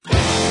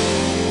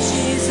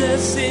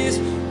Jesus is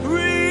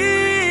real.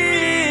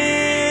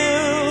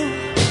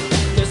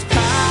 There's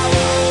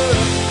power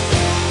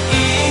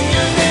in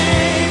your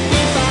name. We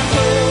find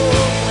hope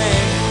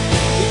when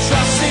we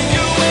trust in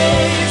your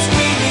ways.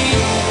 We need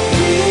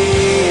real.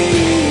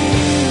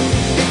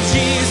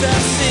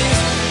 Jesus is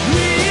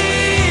real.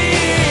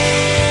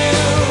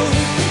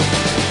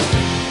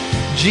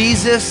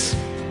 Jesus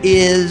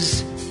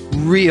is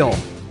real.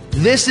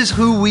 This is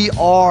who we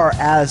are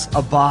as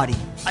a body.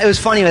 It was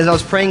funny, as I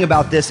was praying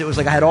about this, it was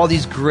like I had all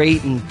these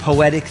great and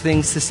poetic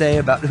things to say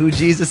about who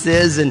Jesus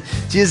is. And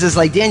Jesus is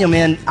like, Daniel,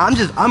 man,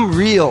 I'm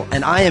real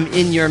and I am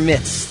in your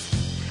midst.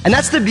 And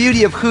that's the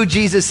beauty of who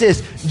Jesus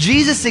is.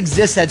 Jesus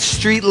exists at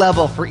street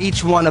level for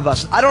each one of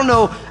us. I don't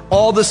know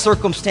all the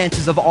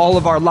circumstances of all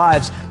of our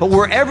lives, but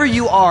wherever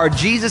you are,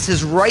 Jesus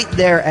is right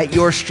there at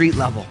your street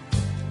level.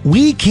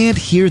 We can't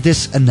hear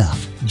this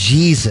enough.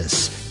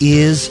 Jesus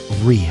is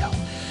real.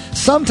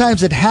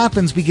 Sometimes it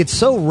happens we get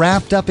so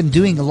wrapped up in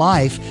doing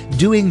life,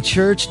 doing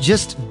church,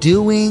 just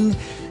doing,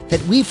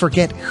 that we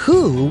forget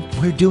who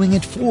we're doing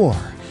it for.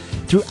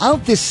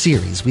 Throughout this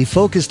series, we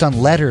focused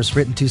on letters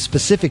written to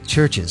specific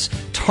churches,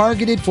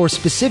 targeted for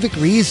specific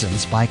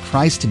reasons by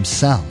Christ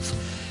himself.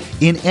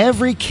 In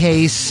every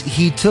case,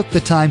 he took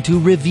the time to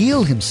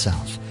reveal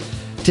himself.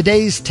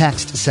 Today's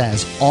text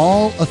says,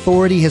 all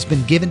authority has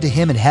been given to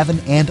him in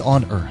heaven and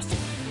on earth.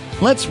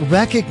 Let's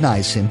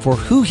recognize him for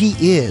who he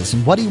is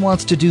and what he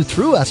wants to do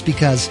through us,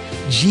 because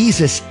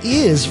Jesus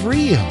is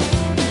real.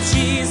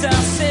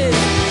 Jesus is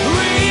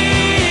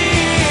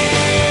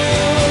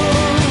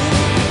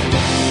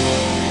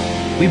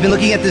real. We've been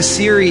looking at this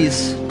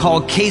series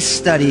called Case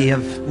Study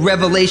of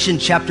Revelation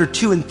chapter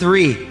 2 and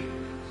 3.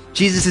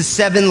 Jesus'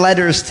 7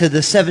 letters to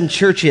the 7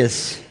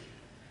 churches.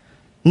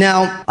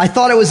 Now, I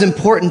thought it was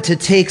important to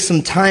take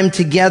some time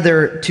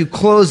together to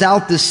close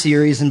out this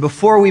series, and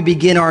before we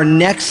begin our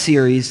next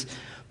series,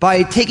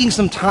 by taking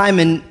some time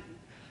and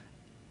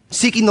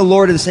seeking the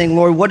Lord and saying,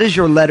 Lord, what is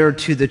your letter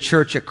to the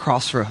church at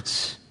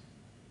Crossroads?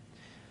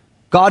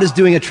 God is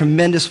doing a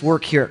tremendous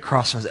work here at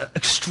Crossroads,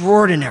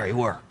 extraordinary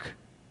work.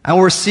 And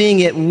we're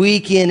seeing it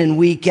week in and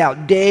week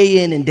out,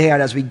 day in and day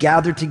out, as we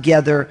gather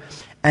together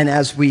and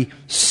as we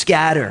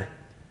scatter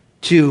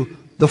to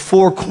the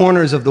 4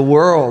 corners of the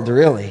world,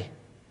 really,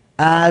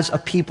 as a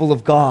people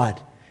of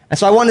God. And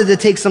so I wanted to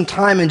take some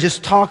time and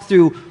just talk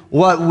through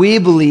what we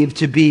believe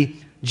to be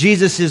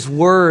Jesus'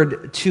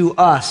 word to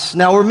us.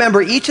 Now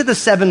remember, each of the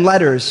 7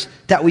 letters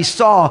that we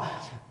saw,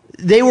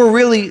 they were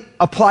really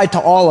applied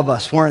to all of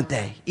us, weren't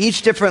they?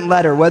 Each different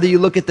letter, whether you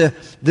look at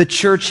the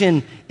church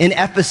in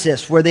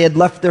Ephesus, where they had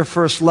left their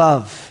first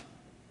love,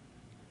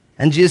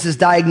 and Jesus'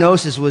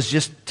 diagnosis was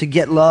just to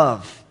get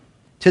love.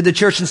 To the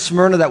church in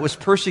Smyrna that was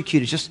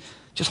persecuted, just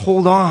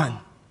hold on.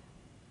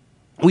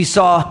 We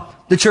saw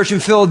the church in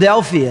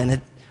Philadelphia,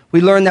 and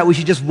we learned that we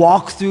should just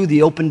walk through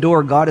the open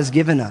door God has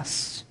given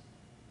us.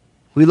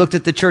 We looked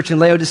at the church in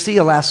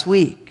Laodicea last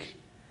week,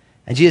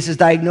 and Jesus'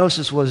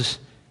 diagnosis was,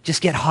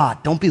 just get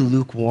hot. Don't be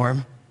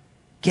lukewarm.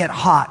 Get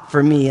hot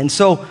for me. And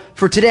so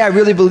for today, I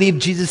really believe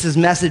Jesus'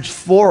 message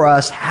for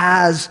us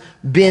has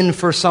been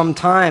for some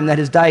time that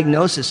his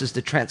diagnosis is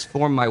to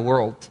transform my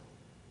world.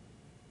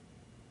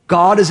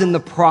 God is in the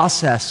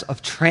process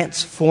of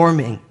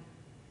transforming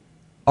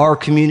our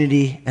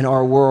community and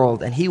our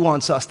world, and he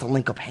wants us to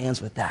link up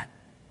hands with that.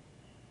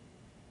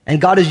 And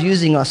God is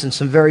using us in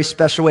some very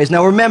special ways.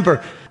 Now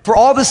remember, for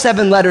all the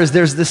 7 letters,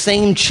 there's the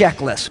same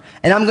checklist,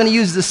 and I'm going to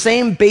use the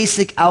same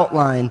basic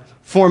outline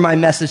for my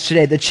message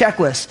today. The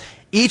checklist,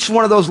 each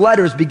one of those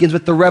letters begins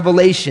with the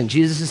revelation.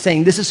 Jesus is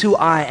saying, this is who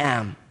I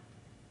am.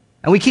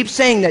 And we keep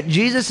saying that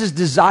Jesus'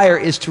 desire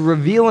is to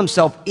reveal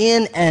himself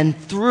in and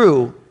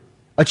through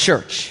a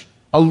church,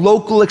 a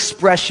local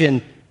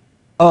expression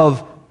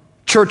of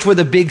church with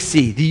a big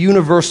C, the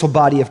universal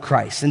body of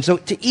Christ. And so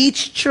to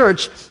each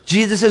church,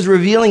 Jesus is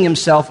revealing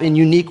himself in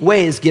unique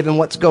ways given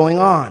what's going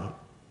on.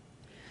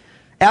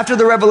 After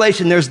the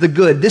revelation, there's the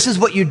good. This is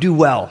what you do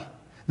well.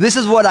 This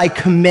is what I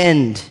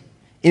commend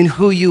in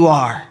who you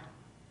are.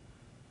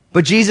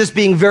 But Jesus,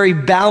 being very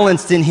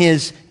balanced in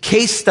his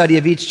case study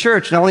of each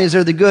church, not only is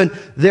there the good,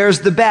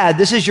 there's the bad.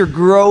 This is your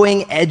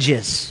growing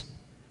edges.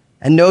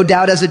 And no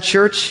doubt as a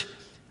church,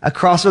 at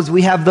Crossroads,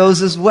 we have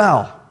those as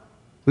well.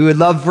 We would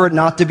love for it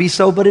not to be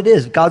so, but it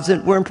is.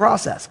 We're in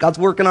process. God's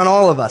working on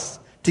all of us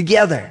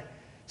together.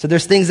 So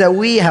there's things that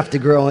we have to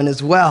grow in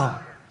as well.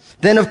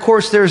 Then, of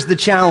course, there's the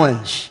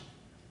challenge.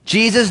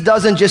 Jesus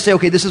doesn't just say,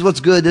 okay, this is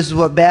what's good, this is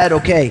what's bad,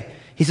 okay.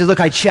 He says,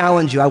 look, I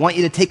challenge you. I want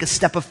you to take a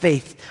step of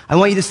faith. I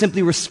want you to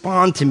simply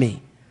respond to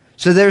me.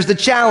 So there's the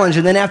challenge,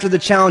 and then after the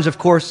challenge, of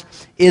course,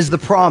 is the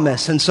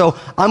promise. And so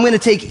I'm going to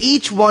take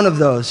each one of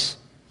those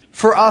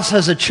for us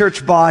as a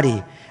church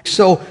body.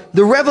 So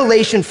the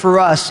revelation for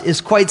us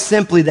is quite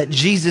simply that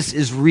Jesus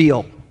is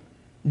real.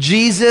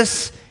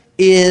 Jesus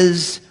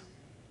is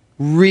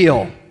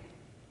real.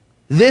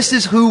 This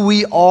is who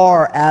we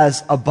are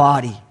as a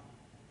body.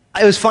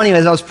 It was funny,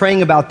 as I was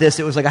praying about this,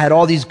 it was like I had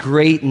all these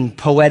great and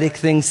poetic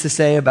things to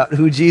say about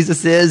who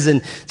Jesus is.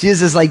 And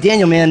Jesus is like,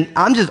 Daniel, man,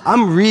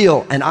 I'm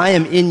real and I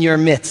am in your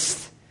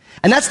midst.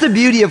 And that's the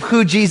beauty of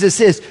who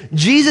Jesus is.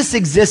 Jesus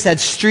exists at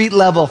street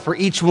level for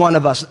each one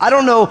of us. I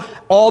don't know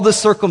all the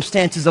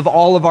circumstances of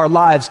all of our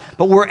lives,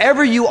 but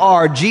wherever you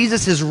are,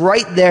 Jesus is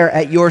right there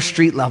at your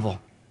street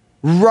level.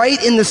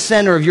 Right in the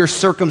center of your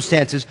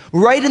circumstances.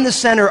 Right in the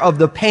center of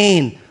the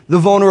pain, the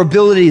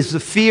vulnerabilities,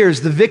 the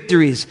fears, the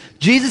victories.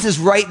 Jesus is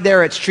right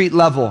there at street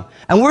level.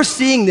 And we're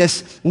seeing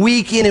this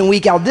week in and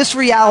week out. This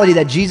reality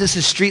that Jesus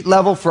is street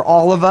level for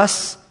all of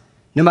us.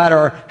 No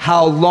matter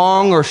how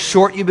long or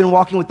short you've been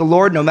walking with the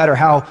Lord, no matter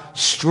how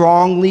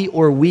strongly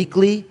or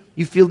weakly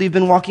you feel you've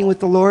been walking with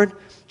the Lord,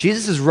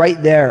 Jesus is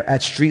right there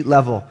at street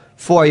level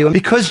for you. And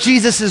because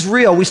Jesus is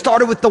real, we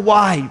started with the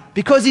why.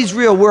 Because he's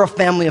real, we're a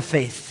family of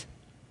faith,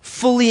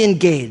 fully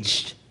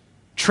engaged,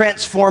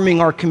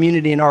 transforming our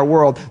community and our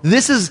world.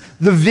 This is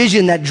the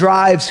vision that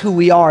drives who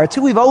we are. It's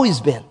who we've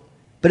always been.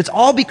 But it's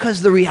all because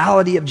of the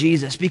reality of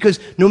Jesus. Because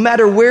no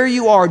matter where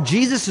you are,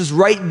 Jesus is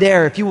right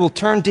there if you will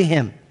turn to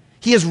him.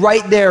 He is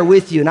right there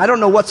with you. And I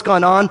don't know what's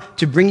gone on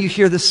to bring you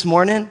here this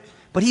morning,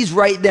 but he's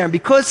right there. And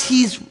because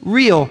he's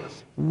real,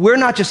 we're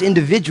not just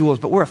individuals,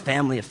 but we're a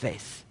family of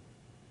faith.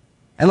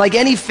 And like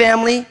any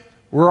family,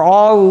 we're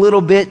all a little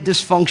bit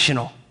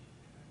dysfunctional.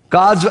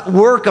 God's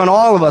work on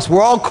all of us.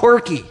 We're all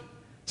quirky.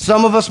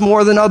 Some of us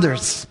more than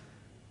others.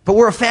 But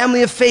we're a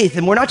family of faith.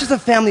 And we're not just a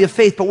family of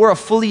faith, but we're a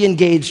fully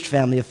engaged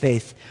family of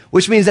faith,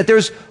 which means that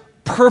there's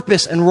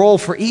purpose and role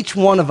for each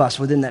one of us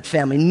within that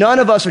family. None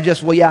of us are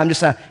just, well, yeah, I'm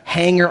just a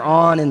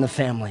hanger-on in the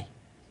family.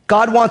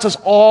 God wants us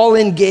all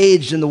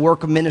engaged in the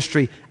work of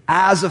ministry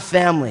as a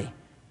family.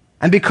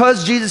 And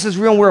because Jesus is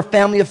real and we're a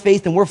family of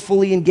faith and we're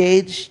fully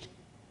engaged,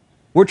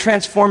 we're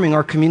transforming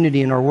our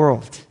community and our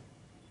world.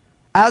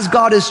 As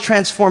God is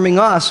transforming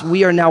us,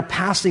 we are now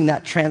passing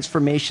that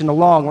transformation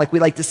along. Like we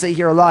like to say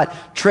here a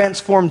lot,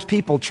 transformed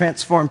people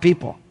transform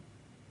people.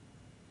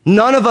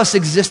 None of us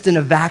exist in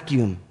a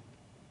vacuum.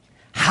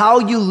 How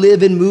you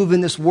live and move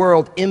in this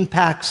world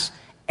impacts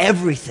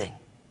everything.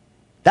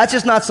 That's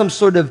just not some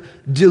sort of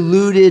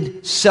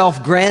deluded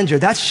self-grandeur.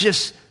 That's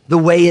just the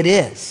way it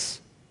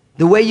is.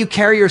 The way you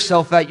carry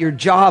yourself at your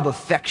job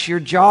affects your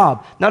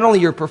job. Not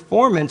only your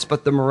performance,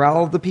 but the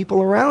morale of the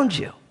people around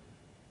you.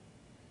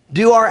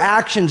 Do our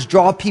actions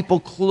draw people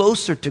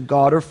closer to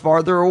God or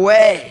farther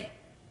away?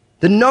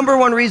 The number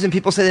one reason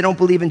people say they don't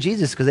believe in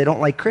Jesus is because they don't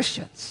like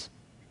Christians.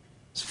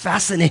 It's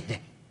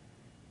fascinating.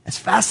 It's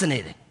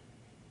fascinating.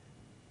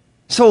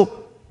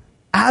 So,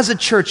 as a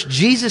church,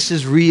 Jesus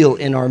is real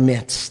in our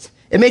midst.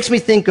 It makes me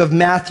think of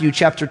Matthew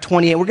chapter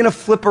 28. We're going to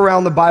flip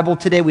around the Bible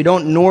today. We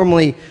don't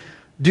normally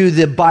do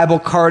the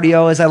Bible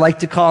cardio, as I like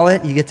to call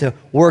it. You get to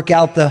work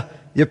out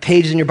your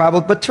pages in your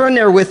Bible. But turn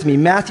there with me.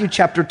 Matthew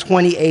chapter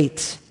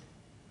 28,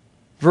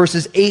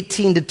 verses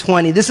 18 to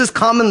 20. This is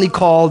commonly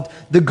called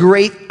the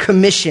Great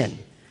Commission.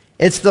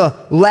 It's the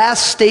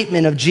last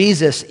statement of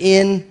Jesus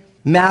in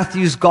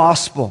Matthew's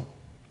gospel.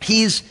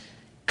 He's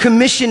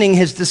commissioning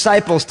his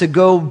disciples to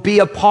go be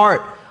a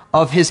part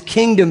of his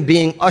kingdom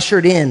being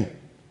ushered in.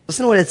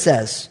 Listen to what it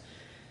says.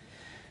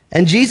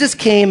 And Jesus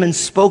came and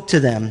spoke to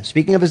them,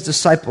 speaking of his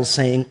disciples,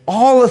 saying,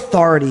 all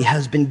authority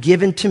has been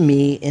given to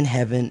me in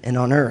heaven and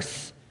on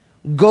earth.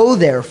 Go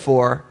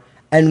therefore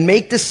and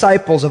make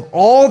disciples of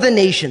all the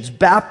nations,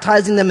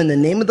 baptizing them in the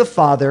name of the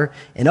Father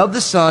and of the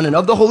Son and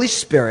of the Holy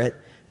Spirit,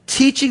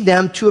 teaching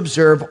them to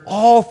observe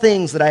all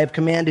things that I have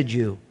commanded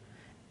you.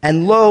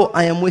 And lo,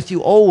 I am with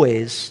you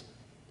always,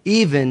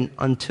 even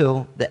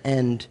until the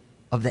end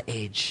of the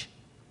age.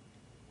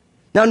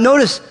 Now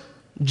notice,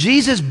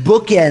 Jesus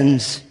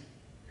bookends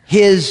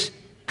his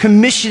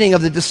commissioning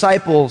of the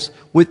disciples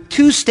with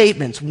two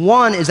statements.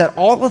 One is that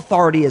all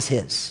authority is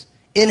his,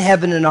 in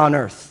heaven and on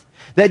earth.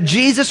 That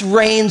Jesus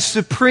reigns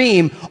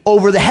supreme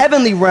over the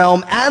heavenly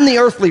realm and the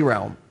earthly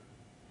realm.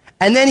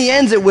 And then he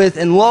ends it with,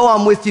 and lo,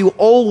 I'm with you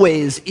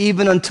always,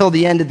 even until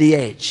the end of the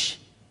age.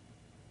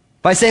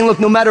 By saying, look,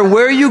 no matter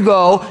where you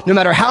go, no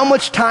matter how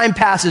much time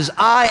passes,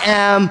 I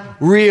am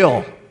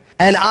real.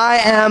 And I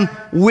am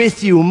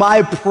with you.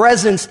 My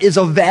presence is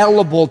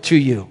available to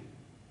you.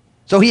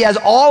 So he has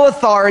all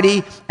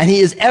authority and he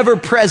is ever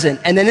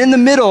present. And then in the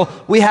middle,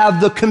 we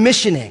have the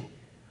commissioning.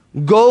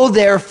 Go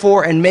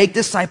therefore and make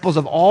disciples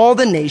of all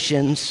the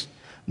nations,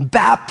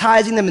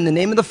 baptizing them in the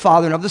name of the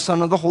Father and of the Son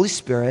and of the Holy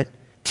Spirit,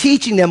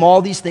 teaching them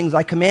all these things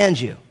I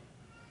command you.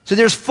 So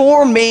there's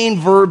four main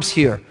verbs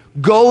here.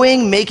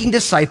 Going, making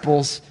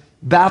disciples,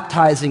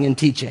 baptizing, and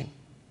teaching.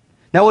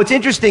 Now what's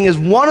interesting is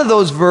one of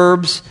those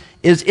verbs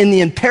is in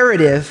the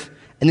imperative,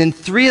 and then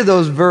three of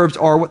those verbs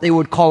are what they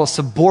would call a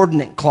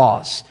subordinate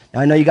clause. Now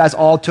I know you guys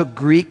all took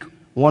Greek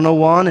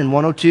 101 and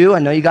 102. I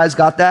know you guys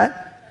got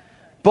that.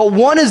 But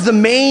one is the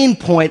main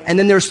point, and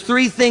then there's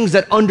three things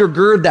that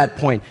undergird that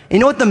point. And you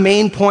know what the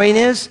main point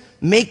is?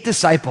 Make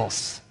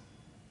disciples.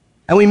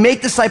 And we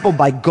make disciples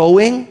by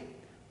going,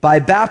 by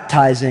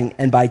baptizing,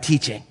 and by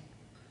teaching.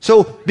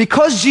 So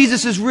because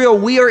Jesus is real,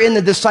 we are in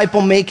the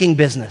disciple-making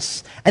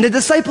business. And a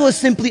disciple is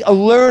simply a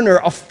learner,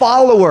 a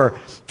follower.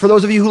 For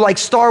those of you who like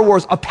Star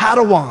Wars, a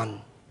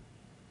Padawan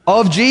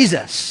of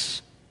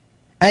Jesus.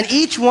 And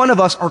each one of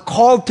us are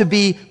called to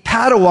be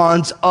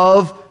Padawans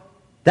of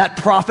That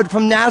prophet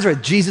from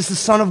Nazareth, Jesus, the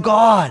Son of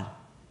God.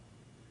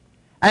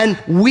 And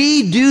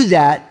we do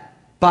that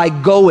by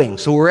going.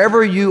 So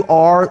wherever you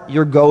are,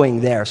 you're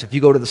going there. So if you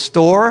go to the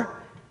store,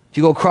 if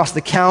you go across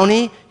the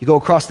county, you go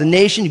across the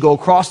nation, you go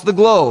across the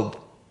globe,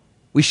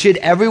 we should,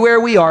 everywhere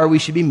we are, we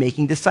should be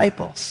making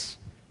disciples.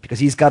 Because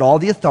he's got all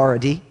the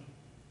authority,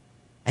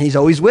 and he's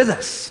always with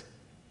us.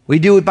 We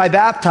do it by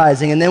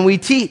baptizing, and then we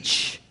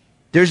teach.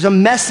 There's a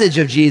message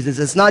of Jesus.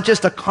 It's not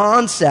just a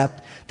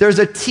concept. There's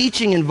a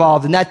teaching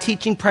involved, and that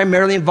teaching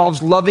primarily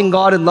involves loving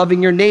God and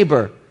loving your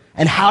neighbor.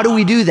 And how do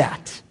we do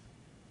that?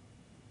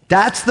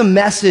 That's the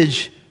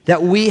message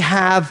that we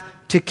have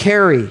to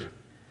carry.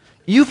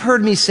 You've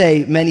heard me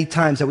say many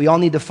times that we all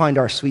need to find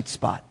our sweet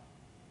spot,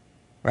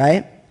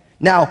 right?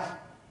 Now,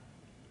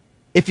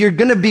 if you're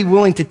going to be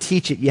willing to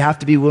teach it, you have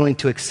to be willing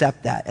to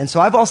accept that. And so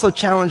I've also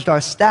challenged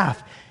our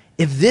staff,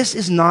 if this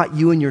is not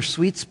you and your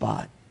sweet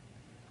spot,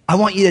 I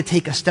want you to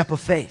take a step of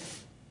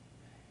faith.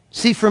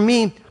 See, for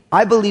me,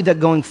 I believe that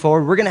going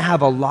forward, we're going to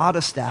have a lot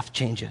of staff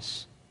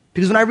changes.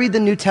 Because when I read the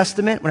New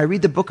Testament, when I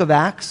read the book of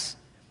Acts,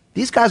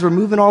 these guys were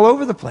moving all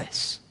over the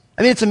place.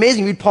 I mean, it's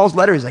amazing. Read Paul's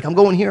letter. He's like, I'm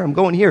going here, I'm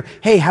going here.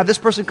 Hey, have this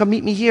person come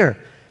meet me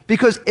here.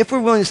 Because if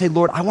we're willing to say,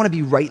 Lord, I want to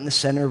be right in the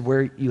center of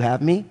where you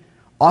have me,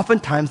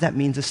 oftentimes that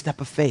means a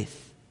step of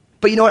faith.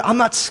 But you know what? I'm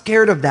not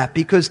scared of that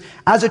because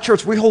as a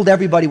church, we hold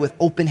everybody with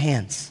open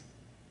hands.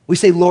 We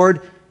say,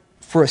 Lord,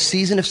 for a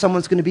season, if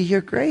someone's going to be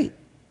here, great.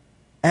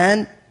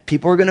 And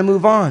people are going to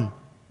move on.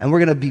 And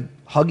we're going to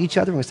hug each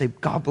other and we're going to say,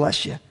 God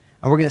bless you.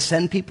 And we're going to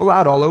send people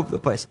out all over the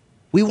place.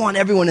 We want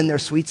everyone in their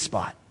sweet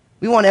spot.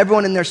 We want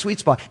everyone in their sweet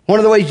spot. One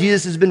of the ways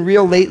Jesus has been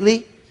real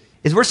lately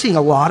is we're seeing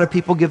a lot of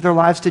people give their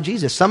lives to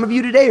Jesus. Some of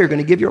you today are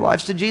going to give your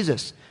lives to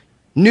Jesus.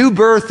 New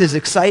birth is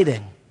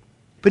exciting.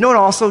 But you know what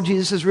also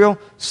Jesus is real?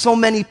 So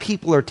many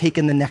people are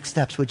taking the next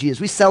steps with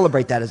Jesus. We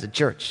celebrate that as a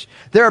church.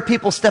 There are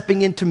people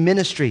stepping into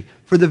ministry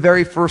for the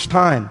very first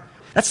time.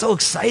 That's so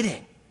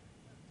exciting.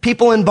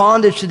 People in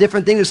bondage to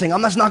different things are saying,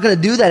 I'm just not going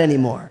to do that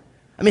anymore.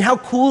 I mean, how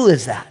cool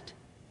is that?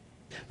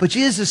 But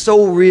Jesus is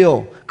so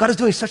real. God is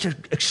doing such an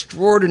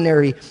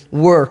extraordinary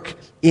work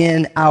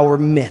in our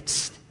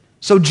midst.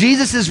 So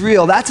Jesus is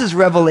real. That's his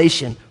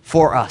revelation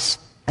for us.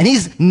 And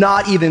he's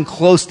not even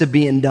close to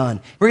being done.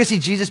 We're going to see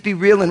Jesus be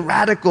real in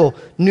radical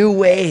new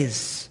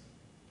ways.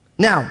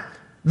 Now,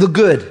 the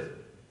good.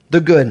 The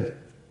good.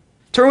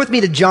 Turn with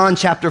me to John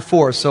chapter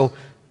 4. So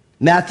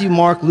Matthew,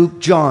 Mark, Luke,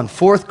 John.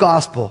 Fourth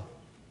gospel.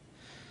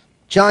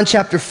 John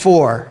chapter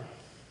 4.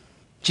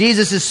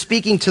 Jesus is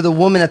speaking to the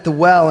woman at the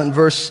well in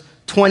verse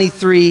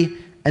 23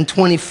 and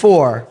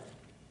 24.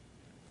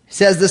 He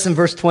says this in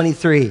verse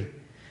 23.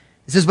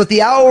 It says, but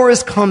the hour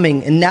is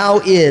coming, and now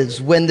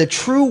is, when the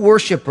true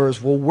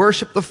worshipers will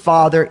worship the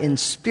Father in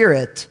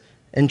spirit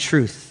and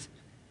truth.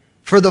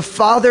 For the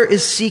Father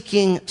is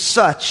seeking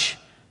such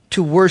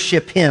to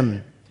worship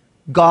him.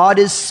 God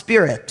is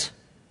spirit,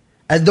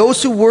 and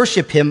those who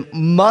worship him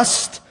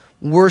must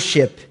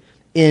worship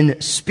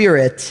in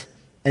spirit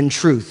and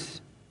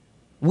truth.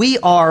 We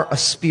are a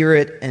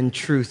spirit and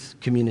truth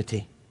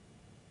community.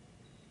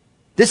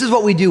 This is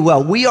what we do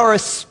well. We are a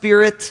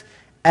spirit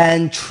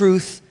and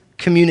truth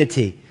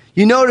community.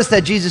 You notice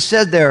that Jesus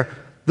said there,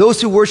 those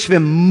who worship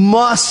him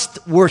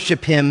must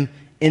worship him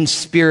in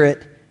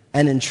spirit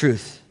and in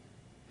truth.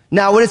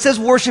 Now, when it says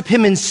worship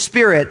him in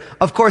spirit,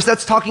 of course,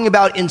 that's talking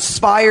about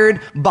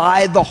inspired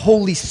by the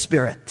Holy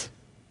Spirit.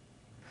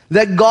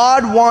 That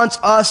God wants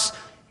us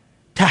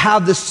to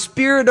have the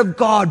Spirit of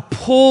God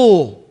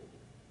pull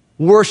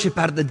worship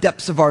out of the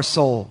depths of our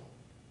soul.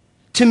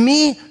 To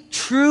me,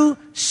 true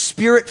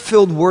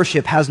spirit-filled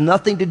worship has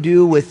nothing to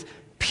do with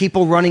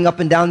people running up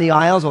and down the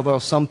aisles, although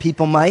some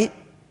people might.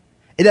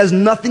 It has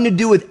nothing to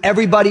do with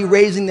everybody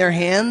raising their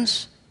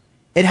hands.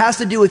 It has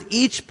to do with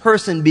each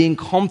person being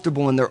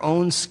comfortable in their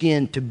own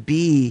skin to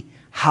be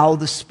how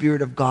the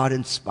Spirit of God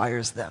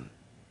inspires them.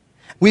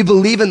 We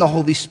believe in the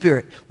Holy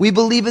Spirit. We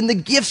believe in the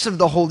gifts of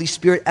the Holy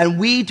Spirit, and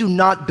we do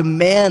not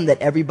demand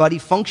that everybody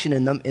function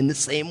in them in the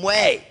same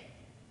way.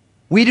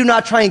 We do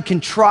not try and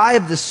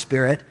contrive the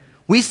Spirit.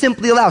 We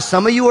simply allow.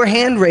 Some of you are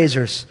hand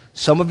raisers.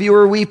 Some of you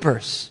are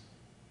weepers.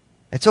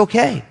 It's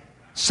okay.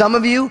 Some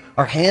of you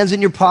are hands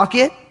in your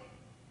pocket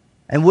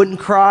and wouldn't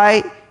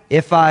cry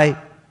if I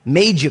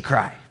made you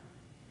cry.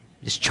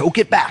 Just choke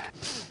it back.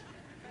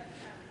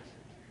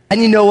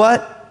 And you know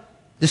what?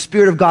 The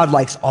Spirit of God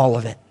likes all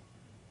of it.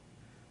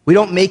 We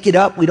don't make it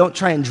up. We don't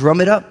try and drum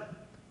it up.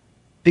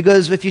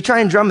 Because if you try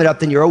and drum it up,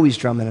 then you're always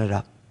drumming it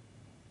up.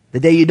 The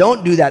day you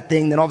don't do that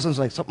thing, then all of a sudden it's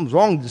like, something's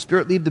wrong. Did the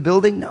Spirit leave the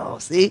building? No,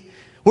 see?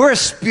 We're a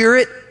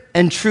spirit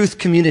and truth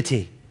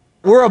community.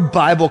 We're a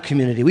Bible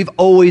community. We've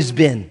always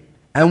been,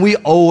 and we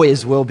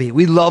always will be.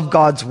 We love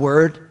God's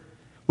Word.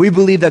 We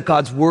believe that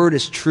God's Word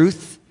is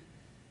truth.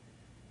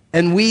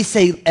 And we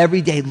say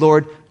every day,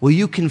 Lord, will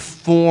you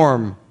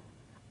conform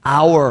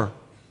our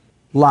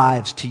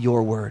lives to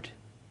your Word?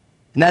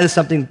 And that is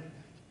something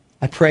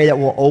I pray that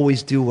we'll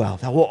always do well,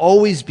 that we'll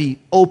always be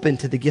open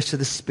to the gifts of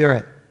the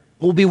Spirit.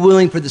 We'll be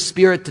willing for the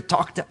Spirit to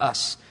talk to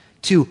us,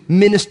 to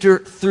minister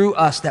through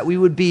us, that we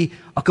would be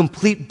a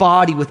complete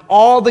body with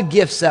all the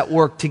gifts that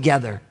work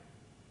together.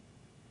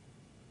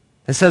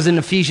 It says in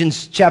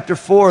Ephesians chapter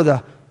 4,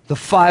 the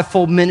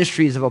fivefold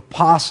ministries of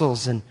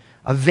apostles and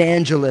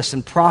evangelists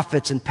and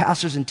prophets and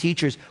pastors and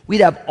teachers,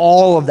 we'd have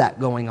all of that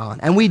going on.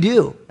 And we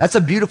do. That's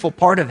a beautiful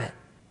part of it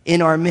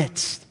in our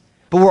midst.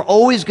 But we're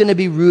always going to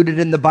be rooted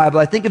in the Bible.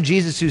 I think of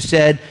Jesus who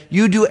said,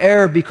 "You do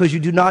err because you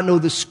do not know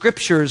the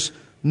scriptures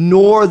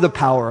nor the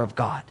power of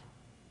God."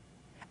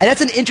 And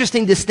that's an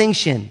interesting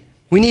distinction.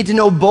 We need to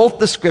know both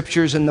the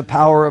scriptures and the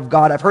power of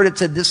God. I've heard it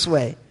said this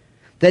way,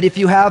 that if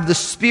you have the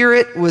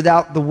Spirit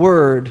without the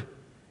Word,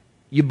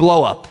 you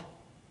blow up.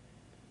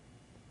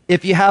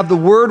 If you have the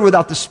Word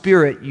without the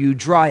Spirit, you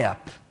dry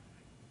up.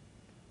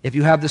 If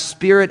you have the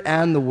Spirit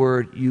and the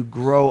Word, you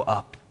grow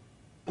up.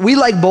 We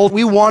like both.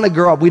 We want to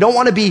grow up. We don't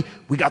want to be,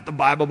 we got the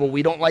Bible, but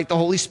we don't like the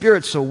Holy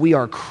Spirit, so we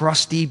are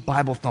crusty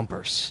Bible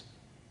thumpers.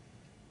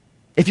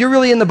 If you're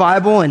really in the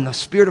Bible and the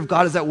Spirit of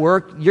God is at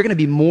work, you're going to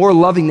be more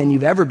loving than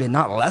you've ever been,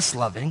 not less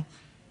loving.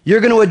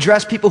 You're going to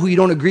address people who you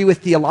don't agree with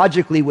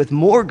theologically with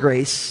more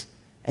grace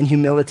and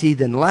humility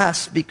than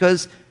less,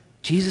 because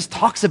Jesus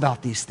talks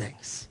about these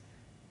things.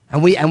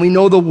 And we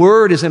know the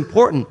Word is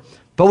important.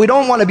 But we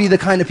don't want to be the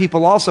kind of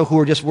people also who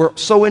we're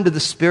so into the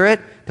Spirit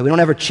that we don't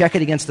ever check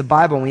it against the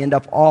Bible, and we end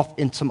up off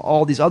in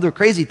all these other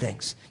crazy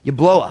things. You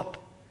blow up.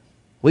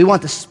 We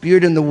want the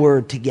Spirit and the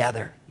Word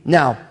together.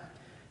 Now,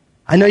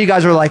 I know you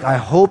guys are like, I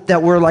hope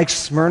that we're like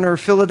Smyrna or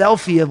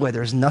Philadelphia, where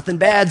there's nothing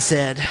bad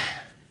said.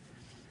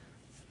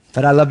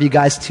 But I love you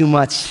guys too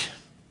much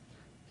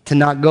to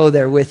not go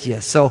there with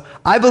you. So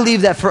I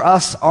believe that for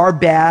us, our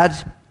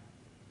bad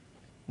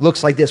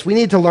looks like this. We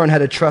need to learn how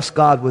to trust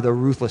God with a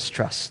ruthless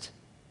trust.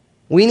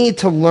 We need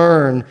to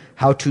learn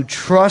how to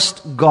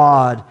trust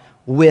God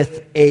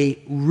with a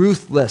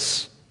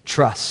ruthless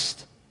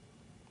trust.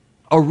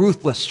 A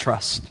ruthless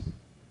trust.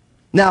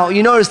 Now,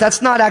 you notice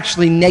that's not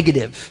actually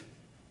negative,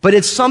 but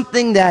it's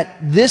something that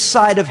this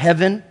side of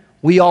heaven,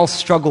 we all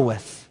struggle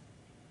with.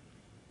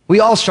 We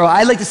all struggle.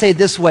 I like to say it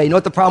this way. You know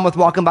what the problem with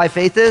walking by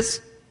faith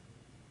is?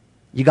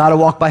 You got to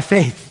walk by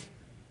faith.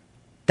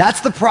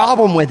 That's the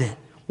problem with it.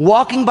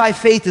 Walking by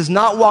faith is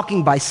not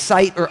walking by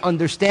sight or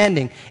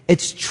understanding.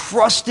 It's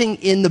trusting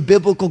in the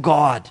biblical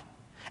God.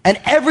 And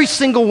every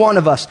single one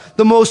of us,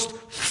 the most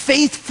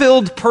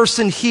faith-filled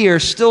person here,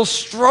 still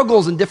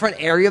struggles in different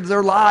areas of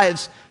their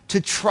lives to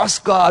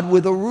trust God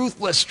with a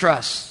ruthless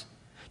trust.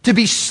 To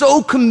be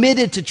so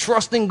committed to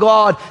trusting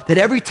God that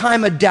every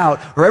time a doubt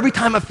or every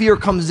time a fear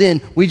comes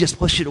in, we just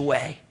push it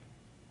away.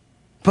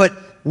 But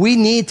we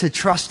need to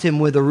trust Him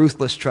with a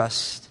ruthless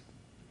trust.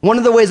 One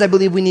of the ways I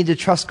believe we need to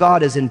trust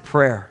God is in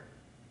prayer.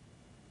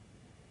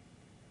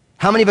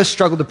 How many of us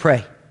struggle to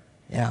pray?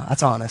 Yeah,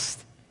 that's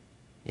honest.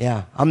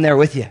 Yeah, I'm there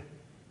with you.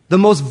 The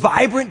most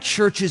vibrant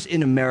churches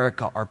in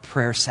America are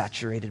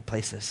prayer-saturated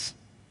places.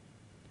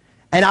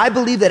 And I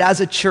believe that as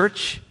a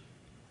church,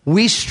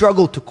 we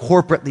struggle to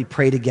corporately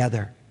pray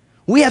together.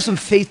 We have some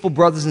faithful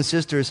brothers and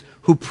sisters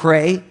who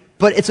pray,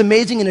 but it's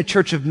amazing in a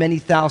church of many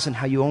thousand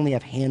how you only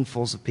have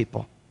handfuls of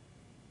people.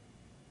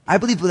 I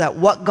believe that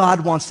what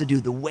God wants to do,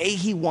 the way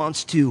He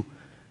wants to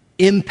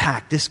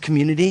impact this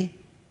community,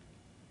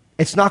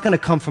 it's not going to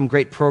come from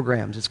great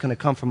programs. It's going to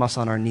come from us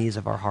on our knees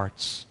of our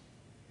hearts,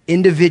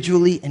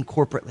 individually and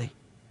corporately.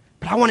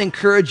 But I want to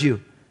encourage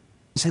you.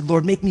 Say,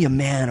 Lord, make me a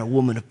man, a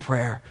woman of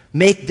prayer.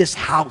 Make this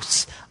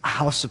house a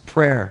house of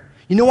prayer.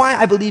 You know why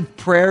I believe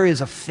prayer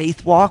is a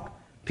faith walk?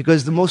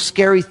 Because the most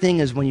scary thing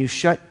is when you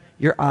shut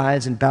your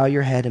eyes and bow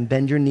your head and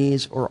bend your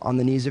knees or on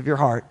the knees of your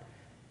heart.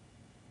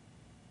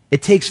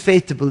 It takes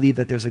faith to believe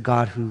that there's a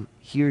God who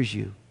hears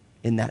you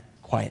in that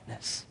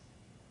quietness.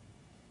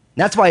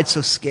 And that's why it's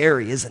so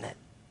scary, isn't it?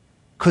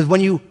 Because when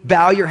you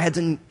bow your heads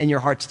and your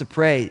hearts to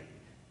pray,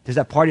 there's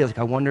that part of you like,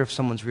 I wonder if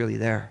someone's really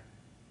there.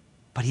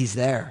 But He's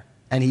there,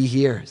 and He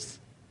hears.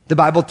 The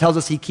Bible tells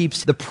us He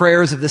keeps the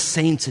prayers of the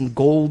saints in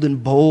golden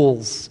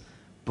bowls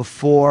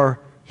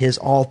before His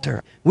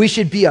altar. We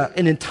should be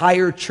an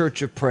entire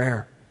church of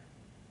prayer.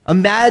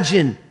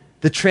 Imagine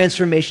the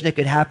transformation that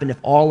could happen if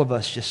all of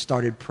us just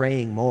started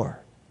praying more.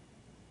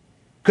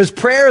 Because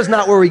prayer is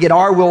not where we get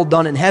our will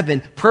done in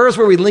heaven. Prayer is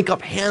where we link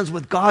up hands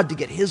with God to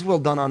get His will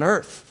done on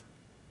earth.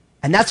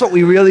 And that's what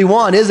we really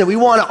want, isn't it? We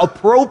want to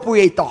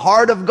appropriate the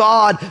heart of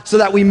God so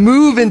that we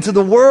move into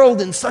the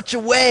world in such a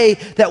way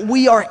that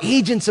we are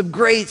agents of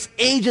grace,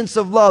 agents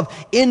of love.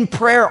 In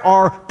prayer,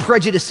 our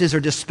prejudices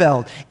are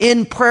dispelled.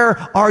 In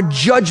prayer, our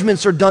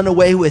judgments are done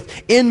away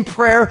with. In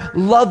prayer,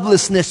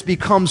 lovelessness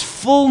becomes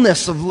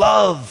fullness of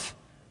love.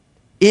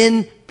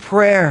 In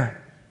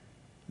prayer,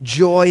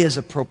 joy is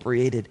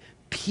appropriated.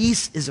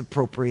 Peace is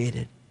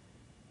appropriated.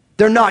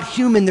 They're not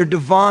human, they're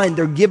divine.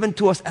 They're given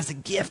to us as a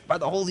gift by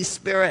the Holy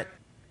Spirit.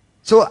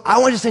 So I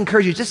want to just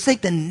encourage you, just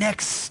take the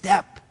next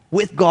step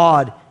with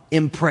God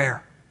in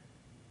prayer.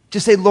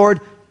 Just say, Lord,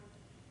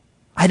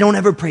 I don't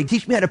ever pray.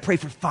 Teach me how to pray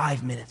for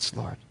 5 minutes,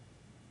 Lord.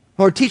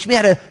 Lord, teach me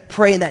how to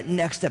pray in that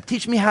next step.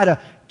 Teach me how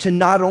to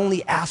not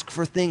only ask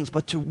for things,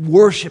 but to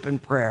worship in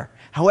prayer.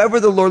 However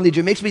the Lord leads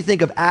you. It makes me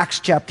think of Acts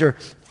chapter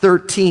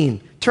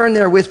 13. Turn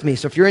there with me.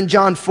 So if you're in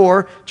John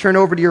 4, turn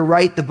over to your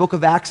right. The book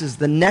of Acts is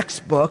the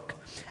next book.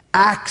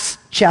 Acts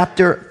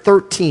chapter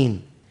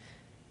 13.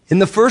 In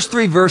the first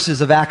 3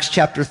 verses of Acts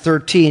chapter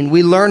 13,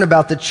 we learn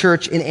about the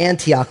church in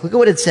Antioch. Look at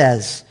what it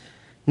says.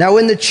 Now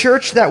in the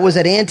church that was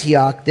at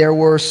Antioch, there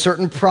were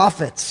certain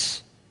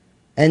prophets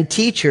and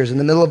teachers. In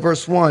the middle of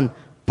verse 1,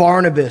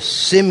 Barnabas,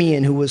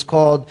 Simeon, who was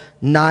called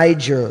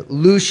Niger,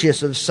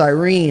 Lucius of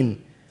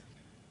Cyrene,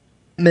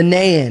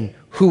 Manaen,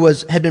 who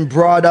had been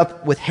brought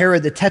up with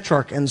Herod the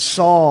Tetrarch, and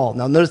Saul.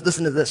 Now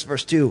listen to this,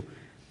 verse 2.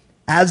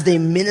 As they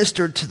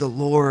ministered to the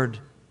Lord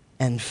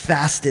and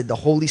fasted, the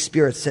Holy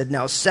Spirit said,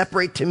 now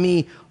separate to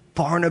me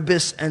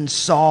Barnabas and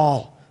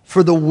Saul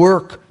for the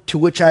work to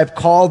which I have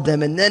called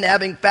them. And then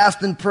having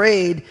fasted and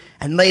prayed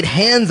and laid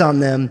hands on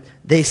them,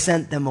 they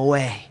sent them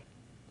away.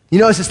 You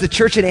notice it's the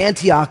church at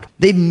Antioch.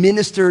 They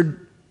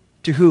ministered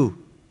to who?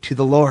 To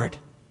the Lord.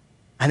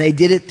 And they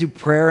did it through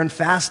prayer and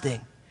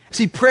fasting.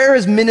 See, prayer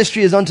is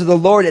ministry is unto the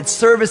Lord. Its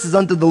service is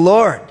unto the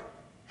Lord.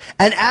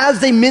 And as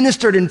they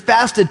ministered and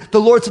fasted, the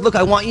Lord said, look,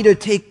 I want you to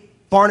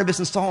take Barnabas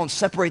and Saul and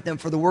separate them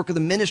for the work of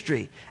the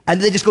ministry. And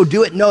did they just go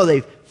do it? No,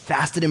 they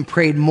fasted and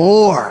prayed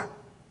more.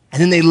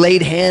 And then they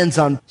laid hands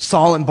on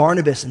Saul and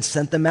Barnabas and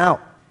sent them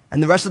out.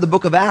 And the rest of the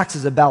book of Acts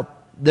is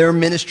about their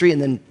ministry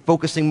and then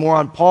focusing more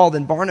on Paul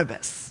than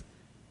Barnabas.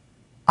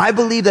 I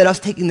believe that us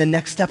taking the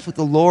next steps with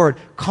the Lord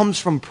comes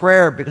from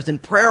prayer, because in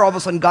prayer, all of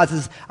a sudden God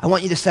says, I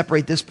want you to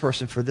separate this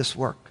person for this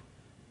work.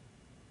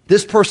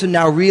 This person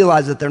now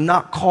realizes that they're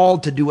not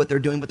called to do what they're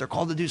doing, but they're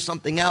called to do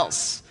something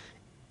else.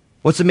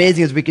 What's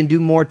amazing is we can do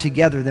more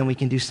together than we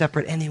can do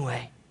separate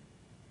anyway.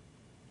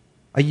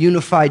 A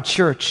unified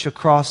church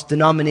across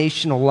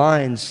denominational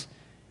lines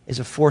is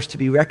a force to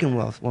be reckoned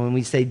with when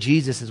we say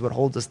Jesus is what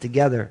holds us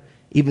together.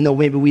 Even though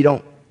maybe we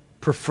don't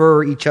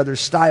prefer each other's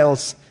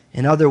styles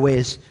in other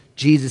ways,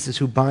 Jesus is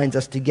who binds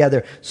us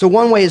together. So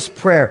one way is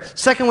prayer.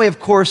 Second way, of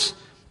course,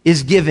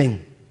 is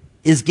giving.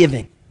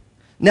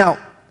 Now,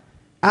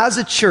 as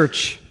a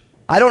church,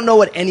 I don't know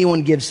what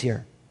anyone gives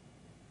here.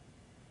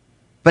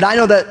 But I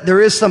know that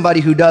there is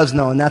somebody who does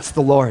know, and that's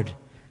the Lord.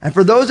 And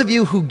for those of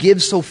you who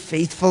give so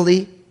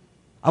faithfully,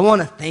 I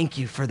want to thank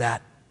you for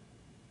that.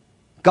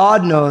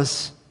 God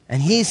knows,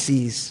 and He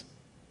sees.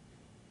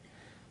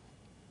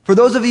 For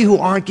those of you who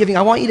aren't giving,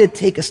 I want you to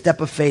take a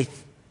step of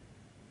faith.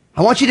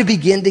 I want you to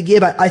begin to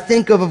give. I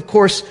think of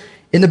course,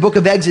 in the book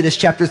of Exodus,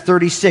 chapter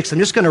 36. I'm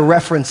just going to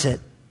reference it.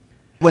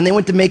 When they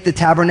went to make the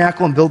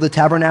tabernacle and build the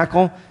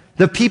tabernacle,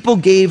 the people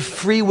gave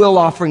free will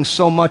offerings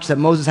so much that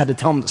Moses had to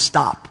tell them to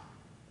stop.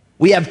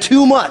 We have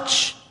too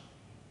much,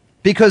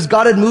 because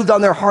God had moved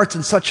on their hearts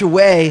in such a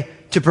way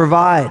to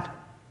provide.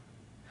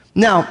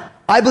 Now,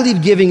 I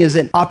believe giving is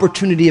an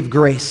opportunity of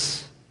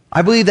grace.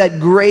 I believe that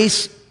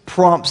grace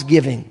prompts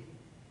giving.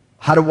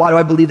 Why do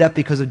I believe that?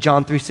 Because of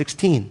John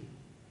 3:16.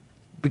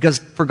 Because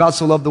for God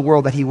so loved the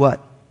world that He what?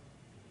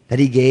 That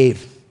He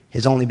gave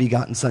His only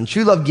begotten Son.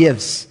 True love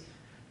gives.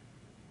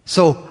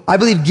 So I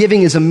believe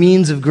giving is a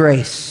means of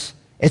grace.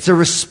 It's a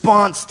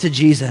response to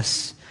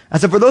Jesus. And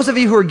so for those of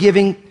you who are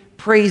giving,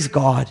 praise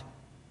God.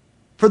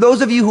 For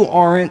those of you who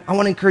aren't, I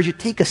want to encourage you,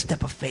 take a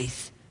step of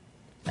faith.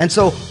 And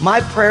so my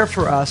prayer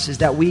for us is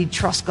that we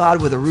trust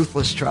God with a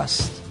ruthless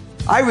trust.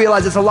 I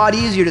realize it's a lot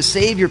easier to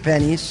save your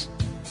pennies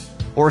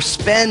or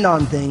spend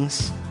on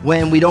things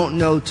when we don't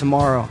know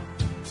tomorrow.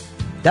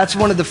 That's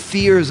one of the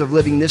fears of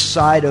living this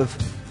side of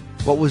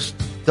what was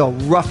the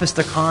roughest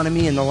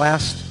economy in the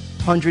last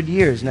 100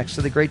 years, next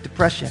to the Great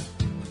Depression.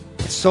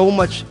 It's so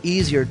much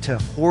easier to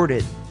hoard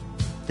it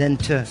than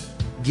to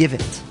give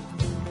it.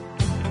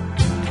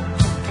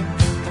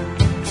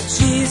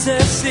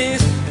 Jesus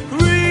is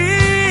real.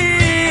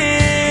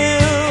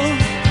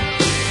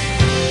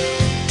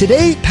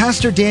 Today,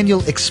 Pastor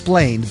Daniel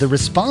explained the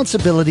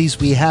responsibilities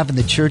we have in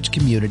the church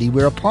community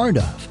we're a part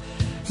of.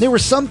 There were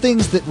some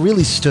things that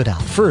really stood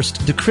out.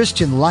 First, the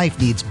Christian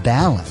life needs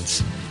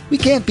balance. We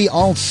can't be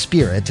all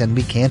spirit and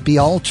we can't be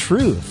all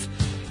truth.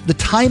 The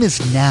time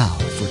is now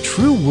for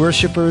true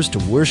worshipers to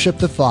worship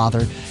the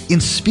Father in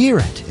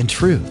spirit and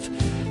truth.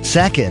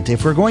 Second,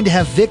 if we're going to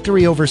have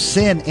victory over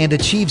sin and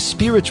achieve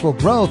spiritual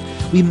growth,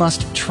 we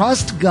must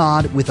trust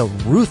God with a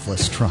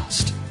ruthless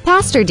trust.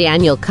 Pastor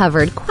Daniel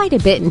covered quite a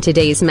bit in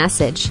today's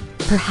message.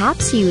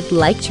 Perhaps you'd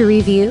like to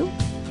review?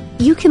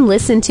 You can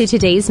listen to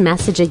today's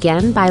message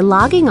again by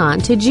logging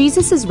on to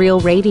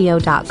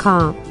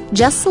JesusIsRealRadio.com.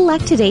 Just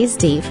select today's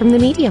date from the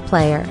media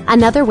player.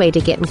 Another way to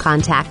get in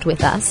contact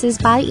with us is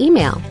by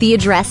email. The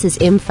address is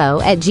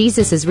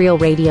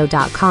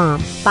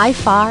info@JesusIsRealRadio.com. By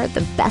far,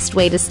 the best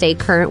way to stay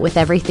current with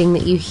everything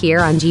that you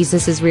hear on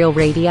Jesus is Real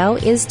Radio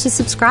is to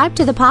subscribe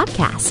to the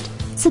podcast.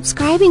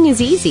 Subscribing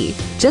is easy.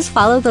 Just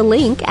follow the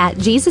link at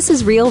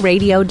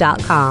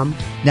JesusIsRealRadio.com.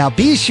 Now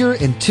be sure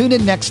and tune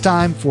in next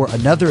time for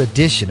another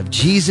edition of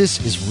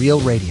Jesus is Real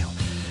Radio.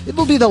 It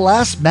will be the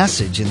last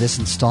message in this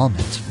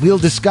installment. We'll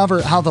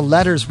discover how the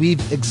letters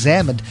we've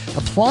examined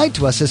apply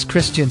to us as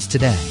Christians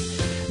today.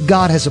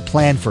 God has a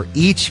plan for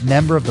each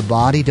member of the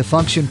body to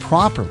function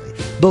properly,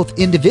 both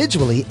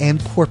individually and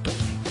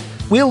corporately.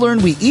 We'll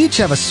learn we each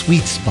have a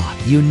sweet spot,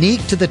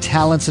 unique to the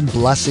talents and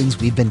blessings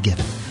we've been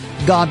given.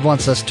 God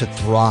wants us to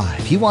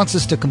thrive. He wants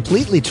us to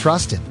completely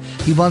trust Him.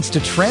 He wants to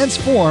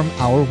transform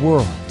our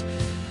world.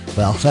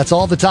 Well, that's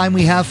all the time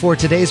we have for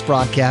today's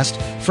broadcast.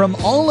 From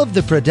all of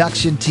the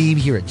production team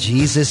here at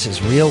Jesus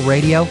is Real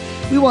Radio,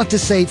 we want to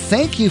say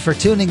thank you for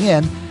tuning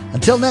in.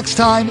 Until next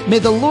time, may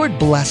the Lord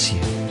bless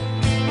you.